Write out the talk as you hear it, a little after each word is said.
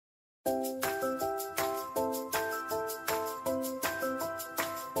Hi,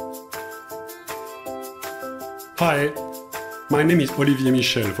 my name is Olivier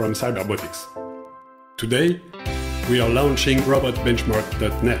Michel from Cyberbotics. Today, we are launching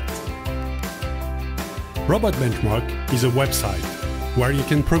Robotbenchmark.net. Robotbenchmark is a website where you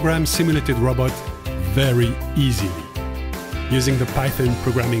can program simulated robots very easily using the Python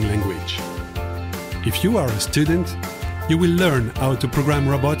programming language. If you are a student, you will learn how to program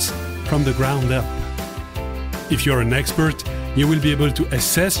robots from the ground up. If you're an expert, you will be able to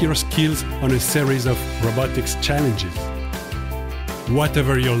assess your skills on a series of robotics challenges.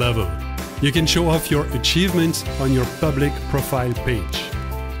 Whatever your level, you can show off your achievements on your public profile page.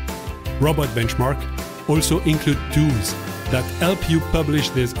 Robotbenchmark also includes tools that help you publish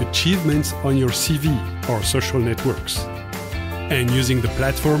these achievements on your CV or social networks. And using the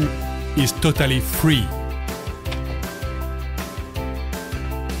platform is totally free.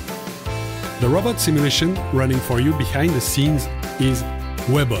 The robot simulation running for you behind the scenes is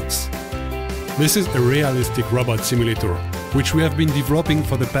Webots. This is a realistic robot simulator, which we have been developing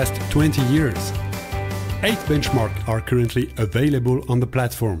for the past 20 years. 8 benchmarks are currently available on the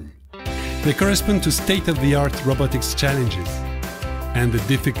platform. They correspond to state-of-the-art robotics challenges, and the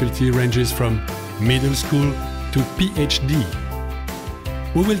difficulty ranges from middle school to PhD.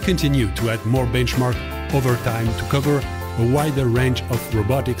 We will continue to add more benchmarks over time to cover a wider range of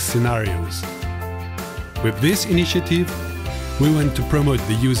robotics scenarios. With this initiative, we want to promote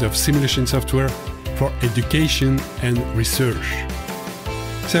the use of simulation software for education and research.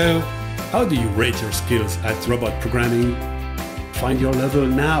 So, how do you rate your skills at robot programming? Find your level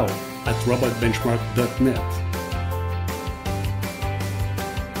now at robotbenchmark.net.